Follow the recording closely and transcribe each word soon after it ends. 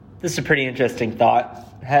This is a pretty interesting thought.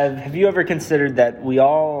 Have you ever considered that we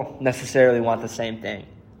all necessarily want the same thing,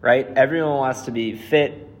 right? Everyone wants to be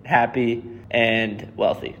fit, happy, and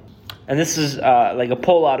wealthy. And this is like a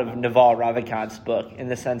pull out of Naval Ravikant's book, in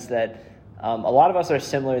the sense that a lot of us are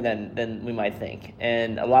similar than we might think.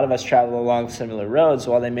 And a lot of us travel along similar roads.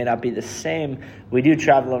 While they may not be the same, we do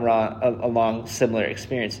travel along similar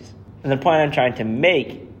experiences. And the point I'm trying to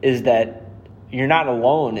make is that you're not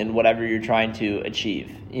alone in whatever you're trying to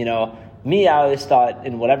achieve. You know, me, I always thought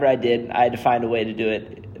in whatever I did, I had to find a way to do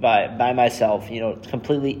it by myself,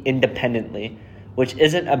 completely independently, which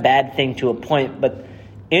isn't a bad thing to a point, but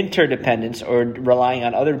interdependence, or relying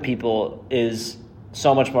on other people, is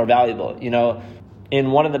so much more valuable.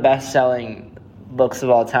 In one of the best-selling books of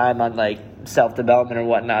all time on like self-development or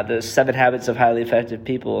whatnot, the 7 Habits of Highly Effective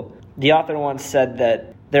People, the author once said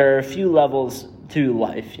that there are a few levels to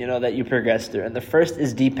life, that you progress through. And the first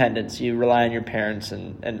is dependence. You rely on your parents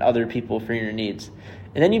and other people for your needs.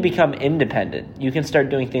 And then you become independent. You can start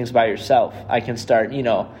doing things by yourself. I can start,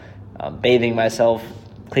 bathing myself,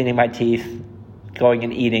 cleaning my teeth, going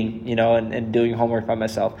and eating, and doing homework by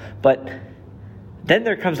myself. But then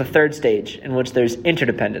there comes a third stage in which there's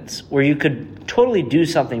interdependence, where you could totally do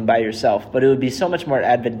something by yourself, but it would be so much more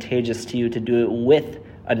advantageous to you to do it with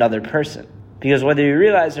another person. Because whether you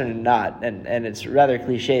realize it or not, and it's rather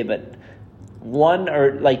cliche, but one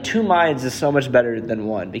or like 2 minds is so much better than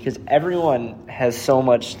one, because everyone has so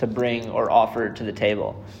much to bring or offer to the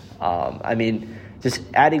table. Just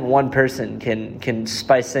adding one person can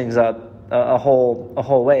spice things up a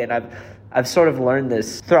whole way. And I've sort of learned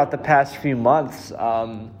this throughout the past few months,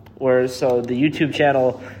 where the YouTube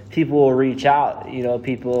channel, people will reach out,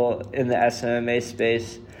 people in the SMMA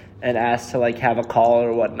space, and ask to like have a call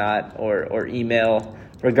or whatnot, or email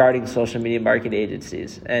regarding social media marketing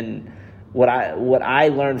agencies. And what I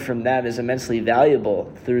learned from them is immensely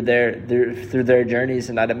valuable through their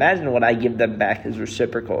journeys. And I'd imagine what I give them back is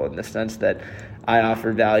reciprocal, in the sense that I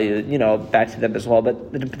offer value, back to them as well.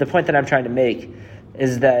 But the point that I'm trying to make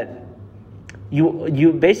is that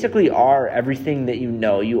you basically are everything that you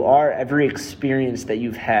know. You are every experience that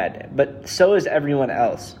you've had, but so is everyone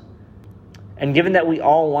else. And given that we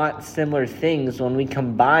all want similar things, when we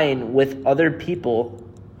combine with other people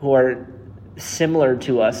who are similar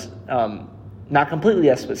to us, not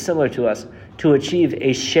completely us, but similar to us, to achieve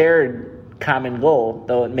a shared common goal,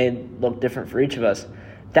 though it may look different for each of us,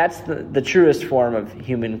 that's the truest form of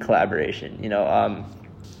human collaboration.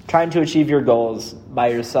 Trying to achieve your goals by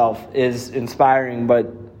yourself is inspiring,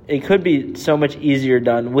 but it could be so much easier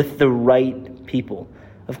done with the right people.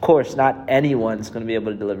 Of course, not anyone's going to be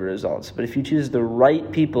able to deliver results, but if you choose the right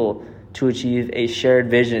people to achieve a shared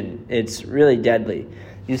vision, it's really deadly.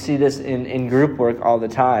 You see this in group work all the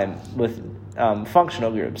time with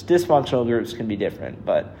functional groups. Dysfunctional groups can be different,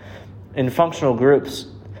 but in functional groups,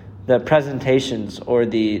 the presentations or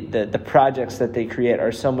the projects that they create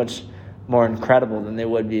are so much more incredible than they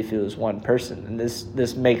would be if it was one person. And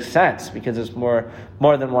this makes sense because it's more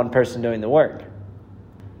than one person doing the work.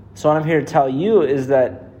 So what I'm here to tell you is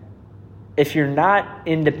that if you're not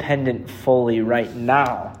independent fully right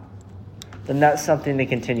now, then that's something to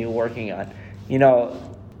continue working on.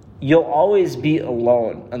 You'll always be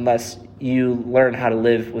alone unless you learn how to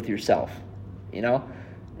live with yourself. In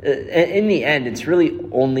the end, it's really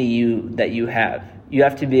only you that you have. You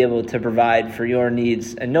have to be able to provide for your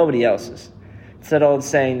needs and nobody else's. It's that old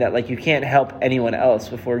saying that like you can't help anyone else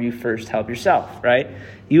before you first help yourself, right?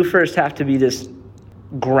 You first have to be this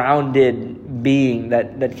grounded being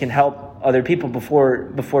that can help other people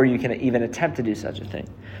before you can even attempt to do such a thing.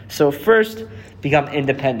 So first, become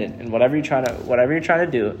independent, and whatever you're trying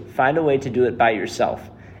to do, find a way to do it by yourself.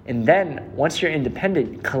 And then once you're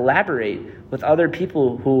independent, collaborate with other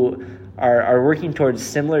people who are working towards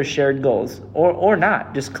similar shared goals, or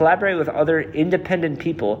not. Just collaborate with other independent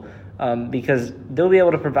people, because they'll be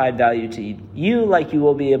able to provide value to you like you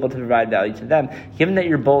will be able to provide value to them, given that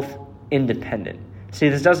you're both independent. See,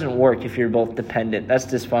 this doesn't work if you're both dependent. That's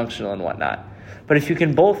dysfunctional and whatnot. But if you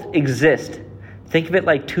can both exist, think of it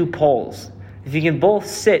like 2 poles. If you can both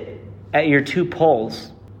sit at your 2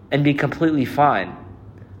 poles and be completely fine,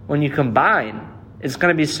 when you combine, it's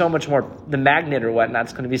going to be so much more, the magnet or whatnot,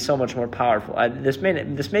 it's going to be so much more powerful. This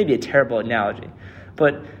may be a terrible analogy,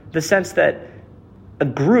 but the sense that a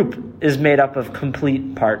group is made up of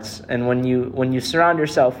complete parts. And when you surround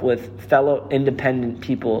yourself with fellow independent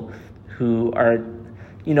people who are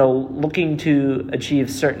looking to achieve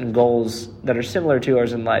certain goals that are similar to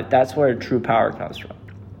yours in life, that's where true power comes from.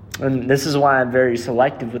 And this is why I'm very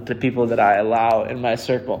selective with the people that I allow in my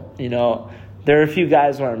circle. There are a few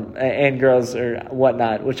guys and girls or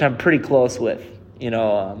whatnot, which I'm pretty close with,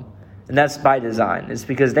 and that's by design. It's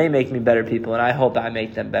because they make me better people, and I hope I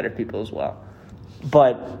make them better people as well.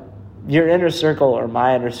 But your inner circle or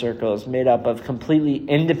my inner circle is made up of completely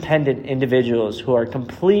independent individuals who are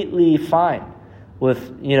completely fine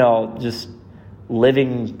with, just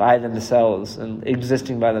living by themselves and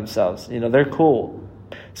existing by themselves. They're cool.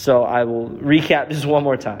 So I will recap just one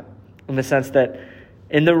more time in the sense that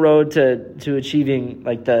in the road to achieving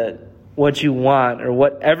like what you want or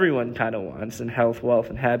what everyone kind of wants in health, wealth,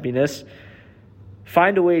 and happiness,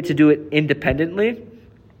 find a way to do it independently.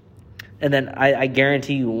 And then I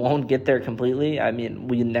guarantee you won't get there completely. I mean,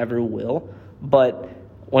 we never will. But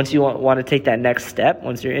once you want to take that next step,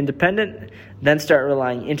 once you're independent, then start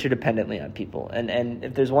relying interdependently on people. And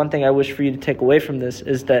if there's one thing I wish for you to take away from this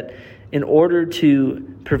is that in order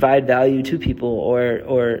to provide value to people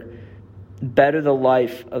or better the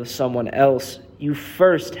life of someone else, you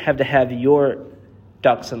first have to have your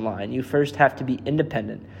ducks in line. You first have to be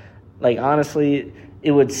independent. Like, honestly,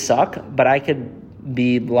 it would suck, but I could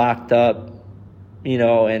be locked up,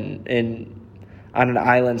 in on an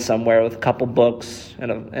island somewhere with a couple books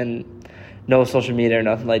and no social media or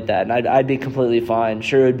nothing like that, and I'd be completely fine.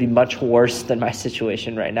 Sure, it would be much worse than my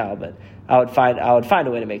situation right now, but I would find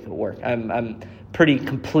a way to make it work. I'm pretty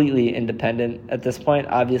completely independent at this point.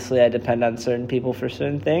 Obviously, I depend on certain people for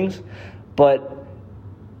certain things, but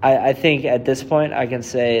I think at this point I can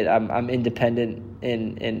say I'm independent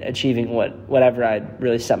in achieving whatever I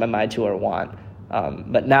really set my mind to or want.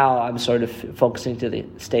 But now I'm sort of focusing to the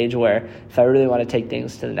stage where if I really want to take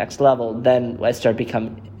things to the next level, then I start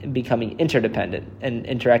becoming interdependent and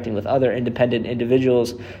interacting with other independent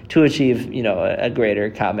individuals to achieve, a greater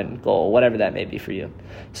common goal, whatever that may be for you.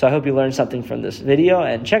 So I hope you learned something from this video,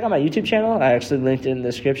 and check out my YouTube channel. I actually linked it in the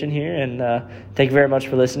description here, and thank you very much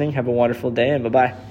for listening. Have a wonderful day, and bye-bye.